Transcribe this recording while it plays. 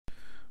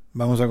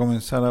Vamos a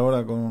comenzar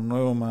ahora con un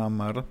nuevo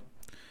Mahamar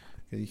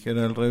que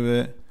dijera el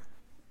Rebbe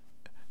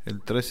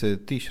el 13 de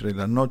Tishrei,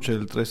 la noche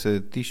del 13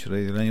 de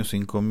Tishrei del año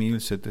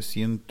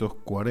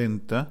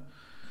 5740,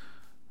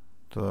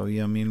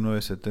 todavía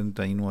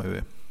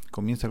 1979.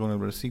 Comienza con el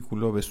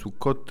versículo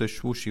Besukot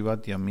Teshvu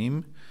Shivat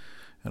Yamim,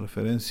 en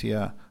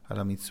referencia a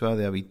la mitzvah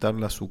de habitar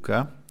la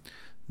Sukkah.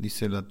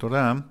 Dice la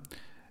Torá,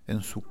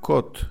 en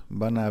Sukkot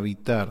van a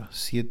habitar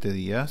 7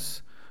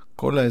 días,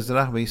 Kola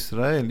Ezrach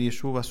Israel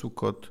Yeshuv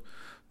Sukkot.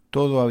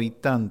 Todo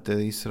habitante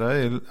de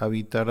Israel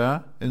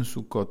habitará en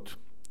Sukkot.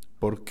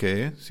 ¿Por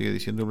qué? Sigue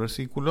diciendo el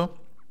versículo.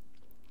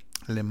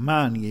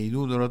 Leman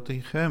yeidu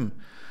doroteihem,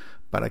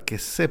 para que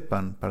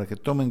sepan, para que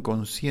tomen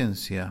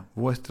conciencia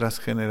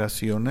vuestras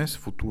generaciones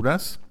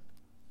futuras.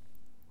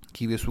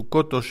 Ki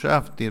besukot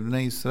oshavti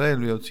bnei Israel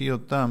veotzi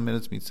otam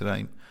meretz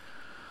Mitzrayim,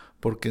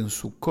 porque en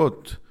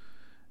Sukkot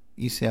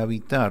hice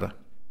habitar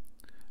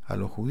a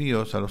los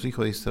judíos, a los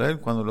hijos de Israel,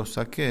 cuando los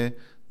saqué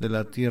de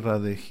la tierra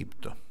de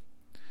Egipto.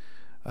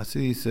 Así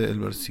dice el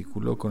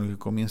versículo con el que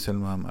comienza el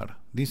Mahamar.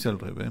 Dice el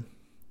Rebbe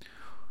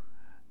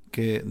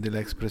que de la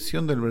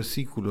expresión del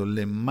versículo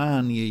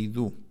Leman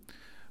Yeidu,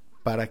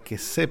 para que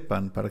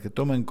sepan, para que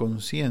tomen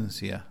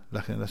conciencia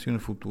las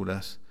generaciones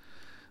futuras,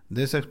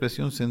 de esa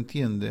expresión se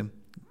entiende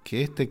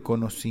que este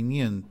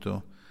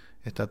conocimiento,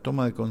 esta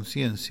toma de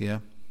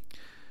conciencia,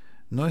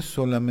 no es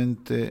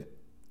solamente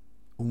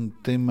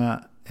un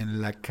tema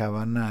en la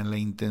kavaná, en la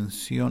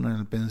intención, en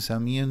el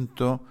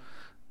pensamiento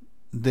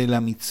de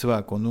la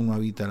mitzvah, cuando uno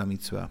habita la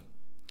mitzvah,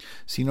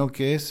 sino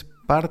que es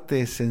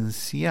parte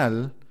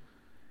esencial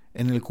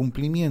en el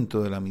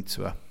cumplimiento de la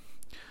mitzvah.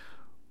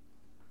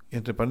 Y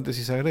entre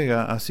paréntesis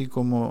agrega, así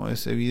como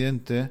es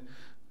evidente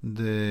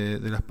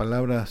de las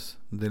palabras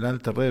del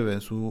Alter Rebbe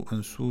en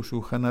su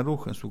Shulchan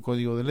Aruch, en su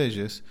código de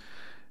leyes,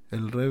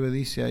 el Rebbe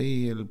dice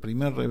ahí, el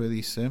primer Rebbe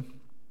dice,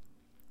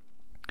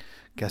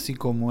 que así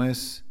como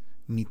es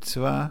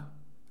mitzvah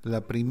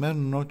la primer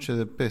noche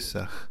de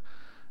Pesach,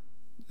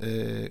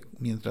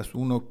 mientras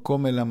uno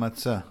come la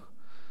matzá,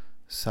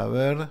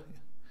 saber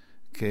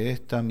que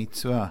esta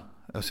mitzvah,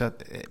 o sea,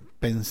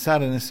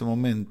 pensar en ese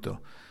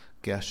momento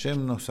que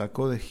Hashem nos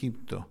sacó de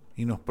Egipto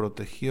y nos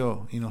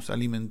protegió y nos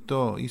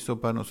alimentó, hizo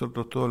para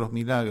nosotros todos los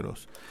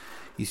milagros,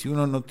 y si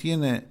uno no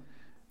tiene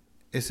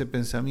ese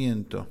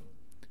pensamiento,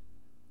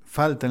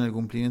 falta en el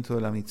cumplimiento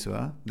de la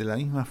mitzvah. De la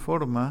misma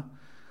forma,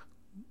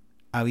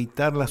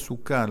 habitar la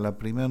Sukkah, la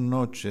primera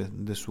noche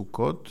de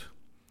Sukkot,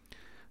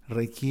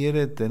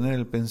 requiere tener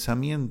el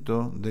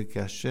pensamiento de que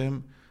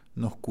Hashem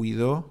nos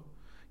cuidó,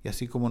 y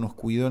así como nos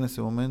cuidó en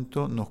ese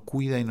momento, nos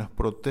cuida y nos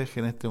protege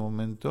en este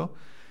momento,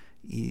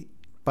 y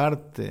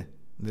parte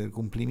del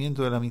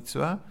cumplimiento de la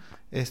mitzvah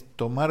es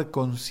tomar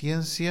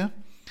conciencia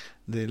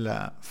de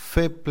la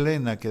fe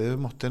plena que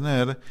debemos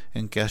tener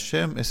en que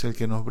Hashem es el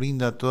que nos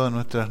brinda todas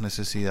nuestras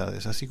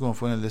necesidades. Así como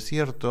fue en el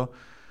desierto,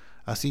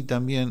 así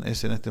también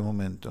es en este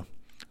momento.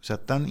 O sea,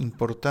 tan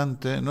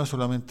importante no es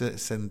solamente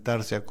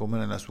sentarse a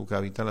comer en la Sukkah,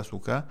 habitar la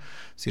Sukkah,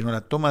 sino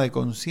la toma de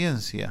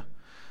conciencia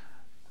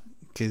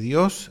que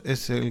Dios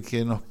es el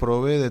que nos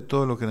provee de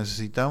todo lo que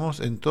necesitamos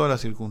en todas las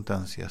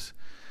circunstancias.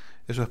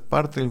 Eso es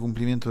parte del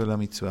cumplimiento de la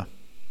mitzvah.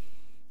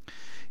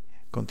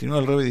 Continúa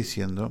el Rebbe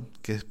diciendo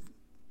que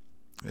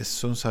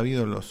son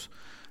sabidos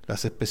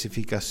las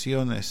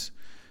especificaciones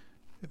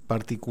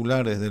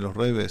particulares de los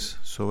Rebes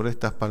sobre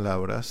estas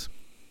palabras.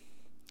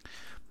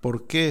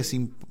 ¿Por qué es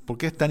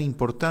tan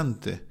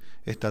importante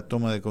esta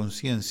toma de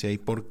conciencia y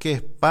por qué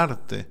es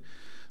parte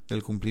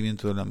del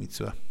cumplimiento de la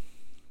mitzvah?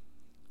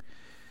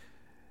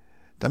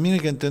 También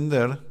hay que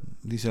entender,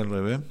 dice el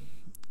Rebbe,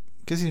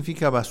 ¿qué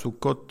significa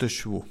Basukot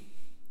Teshvu?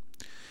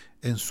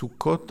 En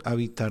Sukkot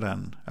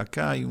habitarán.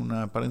 Acá hay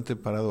una aparente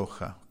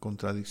paradoja,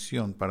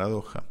 contradicción,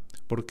 paradoja.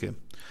 ¿Por qué?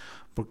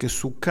 Porque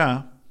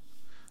Sukkah,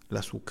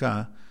 la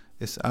Sukkah,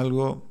 es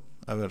algo,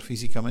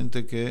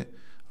 físicamente que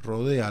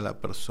rodea a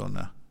la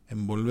persona,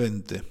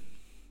 envolvente,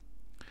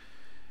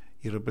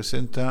 y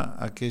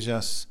representa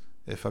aquellas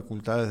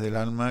facultades del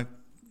alma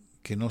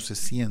que no se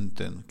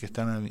sienten, que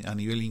están a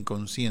nivel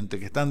inconsciente,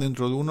 que están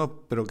dentro de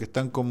uno, pero que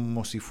están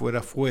como si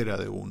fuera fuera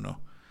de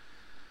uno.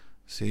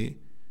 ¿Sí?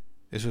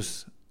 Eso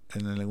es,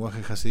 en el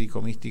lenguaje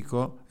jasídico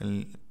místico,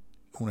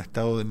 un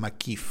estado de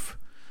makif.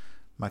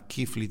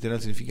 Makif literal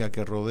significa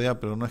que rodea,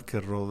 pero no es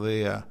que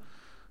rodea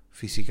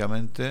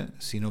físicamente,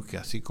 sino que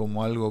así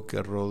como algo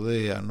que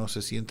rodea no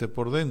se siente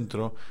por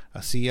dentro,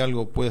 así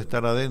algo puede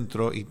estar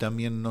adentro y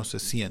también no se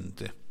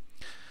siente.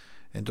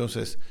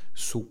 Entonces,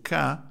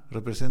 Sukkah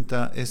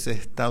representa ese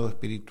estado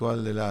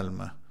espiritual del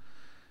alma,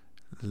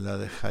 la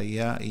de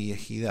Hayá y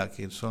Yehidá,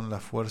 que son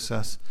las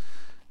fuerzas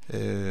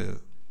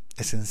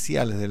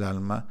esenciales del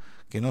alma,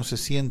 que no se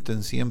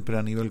sienten siempre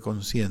a nivel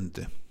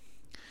consciente.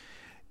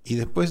 Y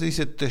después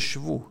dice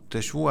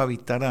Teshvu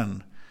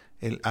habitarán.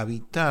 El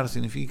habitar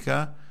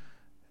significa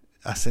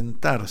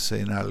asentarse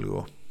en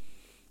algo,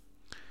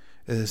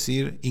 es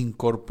decir,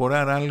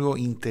 incorporar algo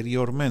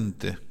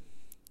interiormente.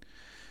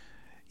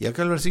 Y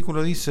acá el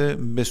versículo dice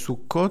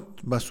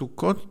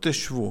Basukot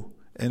Teshvu,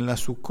 en la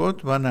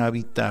Sukkot van a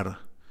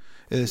habitar.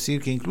 Es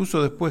decir, que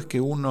incluso después que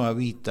uno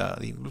habita,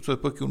 incluso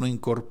después que uno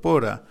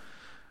incorpora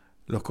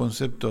los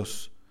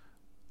conceptos,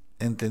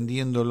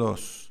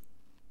 entendiéndolos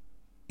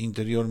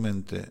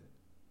interiormente,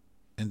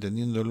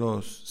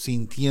 entendiéndolos,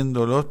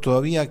 sintiéndolos,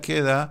 todavía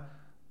queda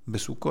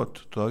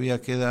Besukot,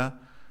 todavía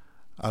queda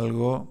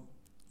algo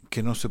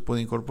que no se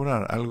puede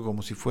incorporar, algo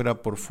como si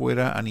fuera por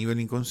fuera a nivel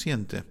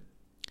inconsciente.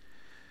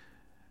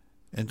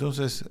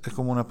 Entonces es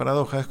como una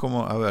paradoja, es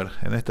como, a ver,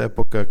 en esta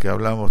época que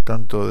hablamos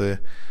tanto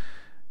de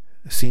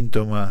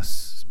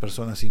síntomas,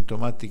 personas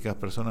sintomáticas,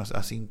 personas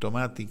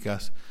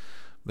asintomáticas,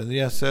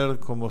 vendría a ser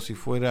como si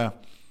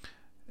fuera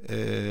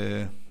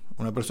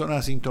una persona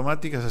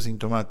asintomática es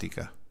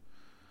asintomática,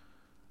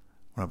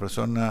 una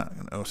persona,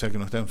 o sea, que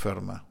no está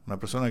enferma, una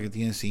persona que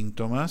tiene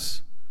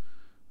síntomas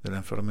de la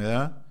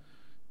enfermedad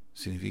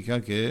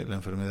significa que la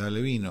enfermedad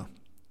le vino.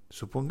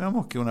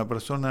 Supongamos que una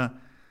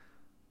persona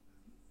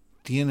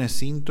tiene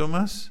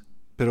síntomas,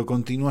 pero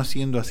continúa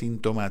siendo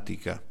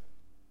asintomática.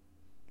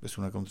 Es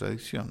una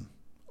contradicción.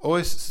 O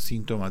es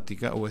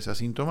sintomática o es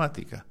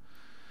asintomática.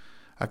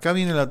 Acá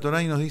viene la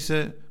Torá y nos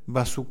dice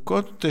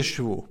Basukot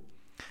Teshvu.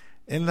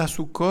 En la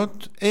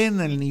Sukot,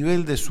 en el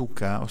nivel de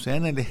Sukkah, o sea,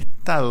 en el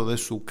estado de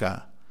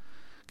Sukkah,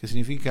 que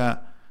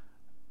significa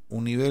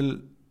un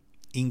nivel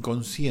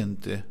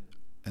inconsciente,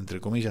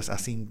 entre comillas,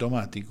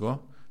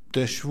 asintomático,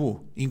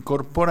 Teshvu,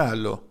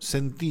 incorporalo,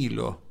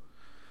 sentilo.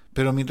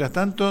 Pero mientras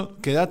tanto,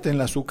 quédate en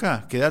la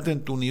Sukkah, quédate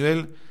en tu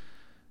nivel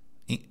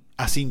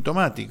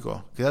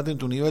asintomático, quédate en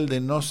tu nivel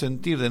de no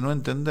sentir, de no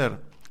entender.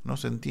 No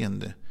se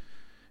entiende.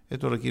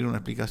 Esto requiere una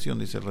explicación,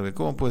 dice el Rebbe.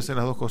 ¿Cómo puede ser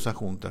las dos cosas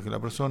juntas? Que la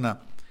persona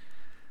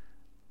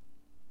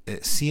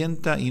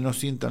sienta y no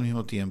sienta al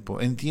mismo tiempo,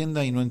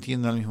 entienda y no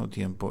entienda al mismo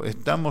tiempo.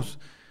 Estamos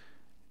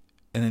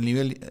en el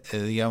nivel,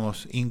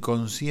 digamos,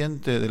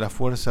 inconsciente de las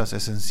fuerzas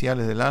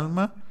esenciales del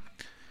alma,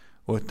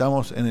 o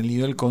estamos en el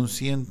nivel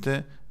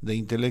consciente de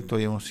intelecto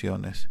y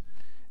emociones.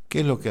 ¿Qué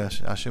es lo que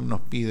Hashem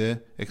nos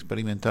pide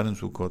experimentar en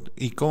Sukkot?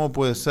 ¿Y cómo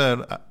puede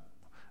ser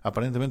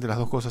aparentemente las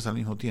dos cosas al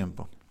mismo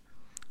tiempo?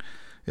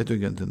 Esto hay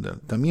que entender.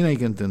 También hay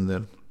que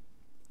entender,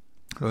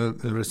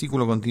 el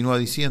versículo continúa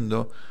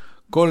diciendo,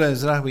 Kol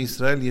Ezrach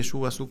Israel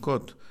Yeshuva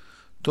Sukkot.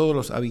 Todos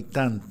los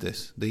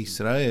habitantes de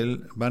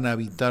Israel van a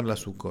habitar la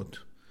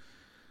Sukkot.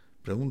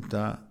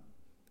 Pregunta,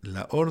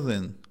 ¿la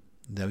orden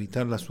de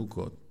habitar la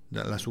Sukkot,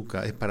 la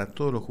Sukkah, es para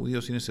todos los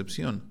judíos sin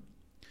excepción?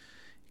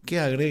 ¿Qué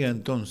agrega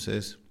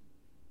entonces?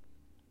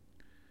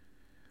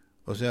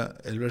 O sea,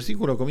 el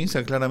versículo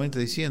comienza claramente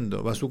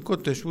diciendo,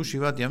 Basukot Teshvu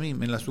Shivat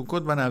Yamim, en la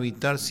Sukkot van a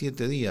habitar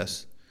 7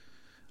 días.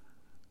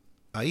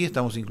 Ahí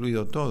estamos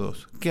incluidos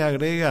todos. ¿Qué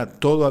agrega?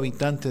 Todo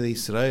habitante de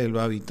Israel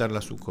va a habitar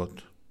la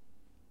Sukkot.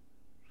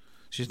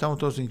 Si estamos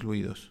todos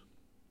incluidos.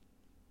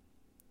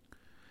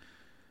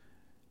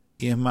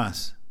 Y es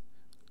más,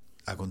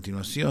 a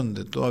continuación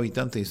de todo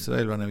habitante de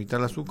Israel van a habitar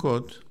la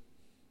Sukkot,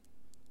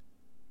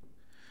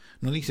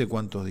 no dice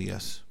cuántos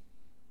días.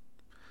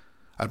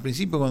 Al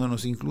principio, cuando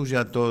nos incluye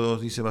a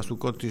todos, dice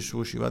Basukot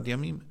Teshvu Shivat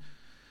Yamim,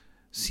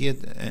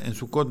 en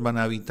Sukkot van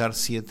a habitar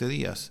 7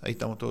 días. Ahí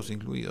estamos todos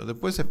incluidos.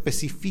 Después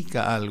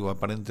especifica algo,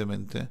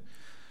 aparentemente.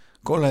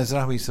 Kol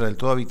Ezrach Israel,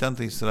 todo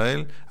habitante de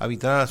Israel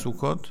habitará la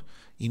Sukkot,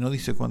 y no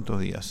dice cuántos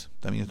días.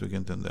 También esto hay que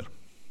entender.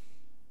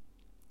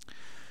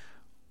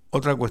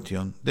 Otra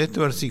cuestión. De este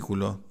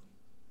versículo,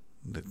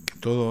 de que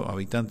todo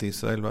habitante de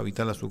Israel va a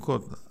habitar la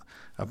Sukkot,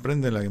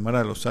 aprende la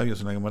Gemara, los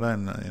sabios en la Gemara,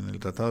 en el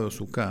Tratado de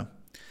Sukkah,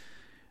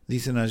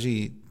 dicen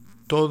allí,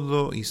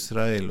 todo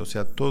Israel, o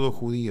sea, todo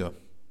judío,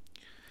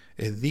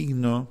 es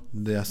digno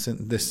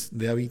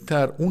de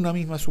habitar una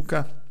misma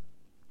Sukkah.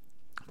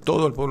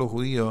 Todo el pueblo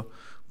judío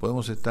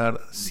podemos estar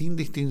sin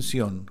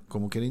distinción,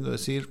 como queriendo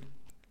decir,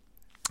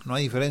 no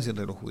hay diferencia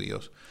entre los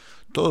judíos.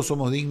 Todos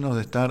somos dignos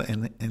de estar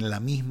en la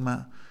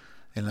misma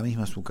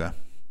Sukkah.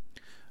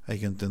 Hay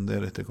que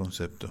entender este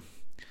concepto.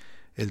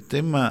 El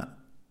tema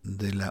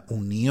de la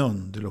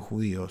unión de los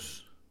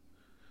judíos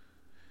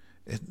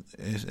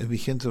es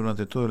vigente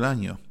durante todo el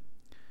año,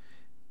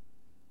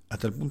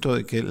 hasta el punto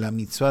de que la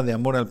mitzvah de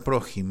amor al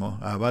prójimo,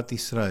 Ahavat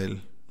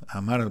Israel,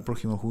 amar al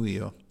prójimo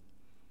judío,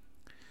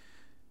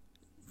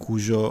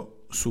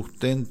 cuyo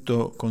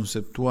sustento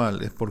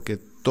conceptual es porque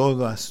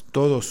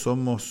todos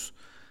somos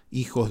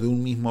hijos de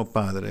un mismo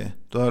padre,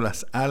 todas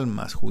las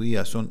almas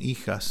judías son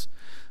hijas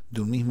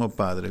de un mismo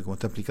padre, como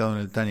está explicado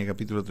en el Tanya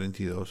capítulo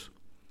 32.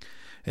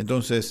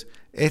 Entonces,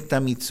 esta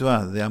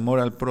mitzvah de amor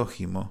al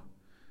prójimo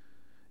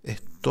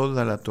es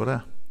toda la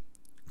Torá,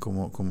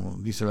 como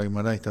dice la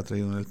Gemara, está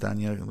traído en el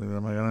Tanya,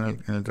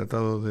 en el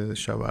tratado de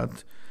Shabbat,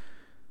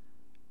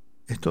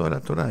 es toda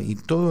la Torá, y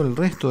todo el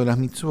resto de las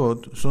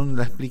mitzvot son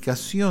la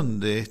explicación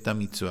de esta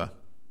mitzvah.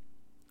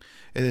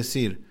 Es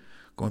decir,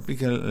 como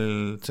explica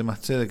el Tzemach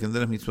Tzedek en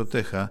Derech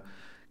Mitzvoteja,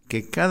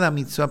 que cada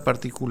mitzvah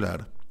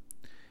particular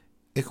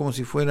es como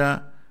si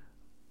fuera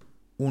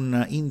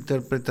una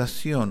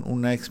interpretación,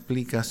 una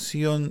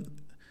explicación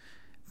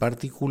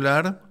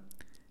particular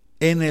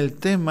en el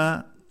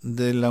tema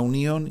de la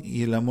unión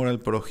y el amor al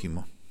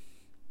prójimo.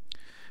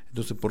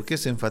 Entonces, ¿por qué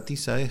se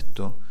enfatiza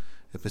esto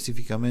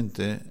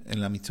específicamente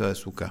en la mitzvah de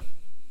Sukkah?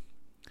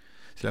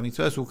 Si la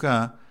mitzvah de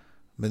Sukkah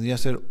vendría a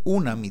ser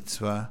una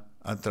mitzvah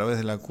a través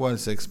de la cual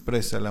se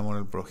expresa el amor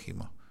al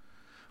prójimo.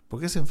 ¿Por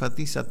qué se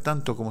enfatiza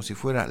tanto como si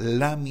fuera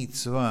la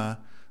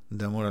mitzvah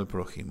de amor al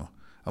prójimo?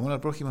 Amor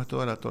al prójimo es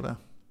toda la Torah.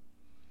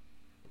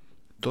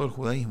 Todo el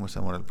judaísmo es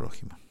amor al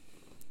prójimo.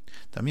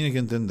 También hay que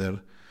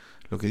entender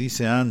lo que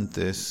dice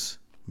antes,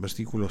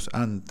 versículos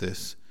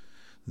antes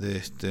de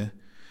este,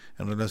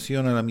 en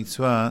relación a la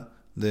mitzvah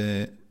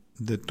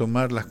de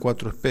tomar las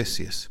 4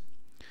 especies.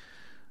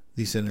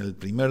 Dice, en el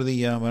primer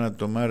día van a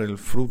tomar el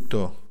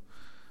fruto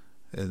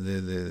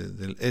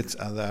del Etz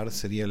Adar,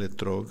 sería el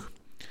etrog,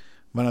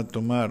 van a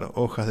tomar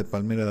hojas de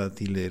palmera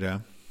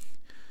datilera,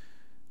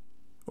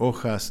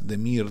 hojas de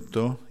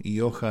mirto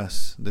y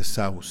hojas de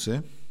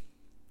sauce,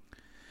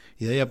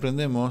 y de ahí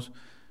aprendemos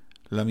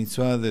la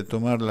mitzvah de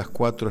tomar las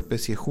 4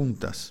 especies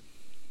juntas.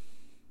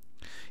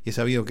 Y es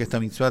sabido que esta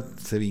mitzvah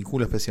se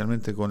vincula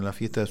especialmente con la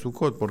fiesta de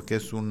Sukkot, porque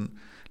es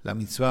la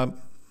mitzvah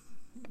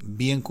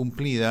bien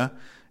cumplida,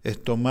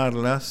 es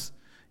tomarlas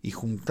y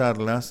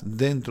juntarlas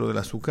dentro de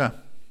la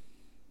Sukkah.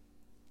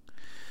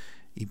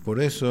 Y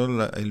por eso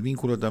el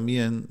vínculo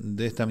también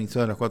de esta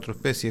mitzvah de las 4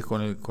 especies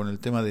con el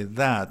tema de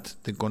dat,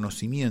 de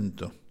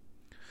conocimiento,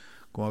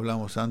 como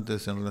hablamos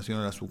antes en relación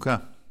a la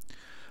Sukkah.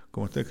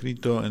 Como está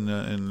escrito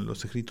en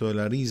los escritos del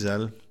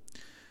Arizal,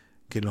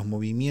 que los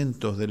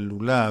movimientos del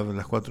lulav,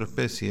 las 4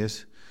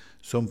 especies,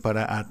 son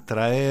para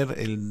atraer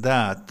el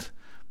dat,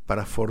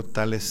 para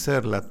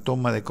fortalecer la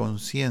toma de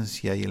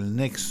conciencia y el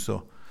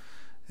nexo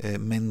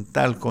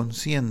mental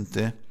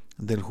consciente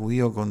del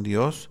judío con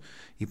Dios,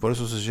 y por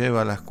eso se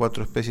lleva las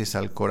 4 especies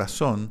al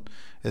corazón,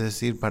 es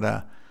decir,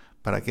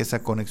 para que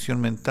esa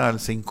conexión mental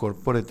se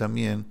incorpore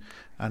también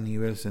a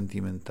nivel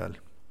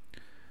sentimental.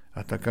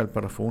 Hasta acá el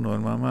párrafo 1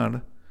 del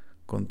Mamar.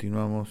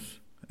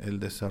 Continuamos el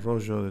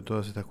desarrollo de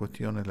todas estas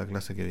cuestiones la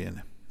clase que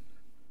viene.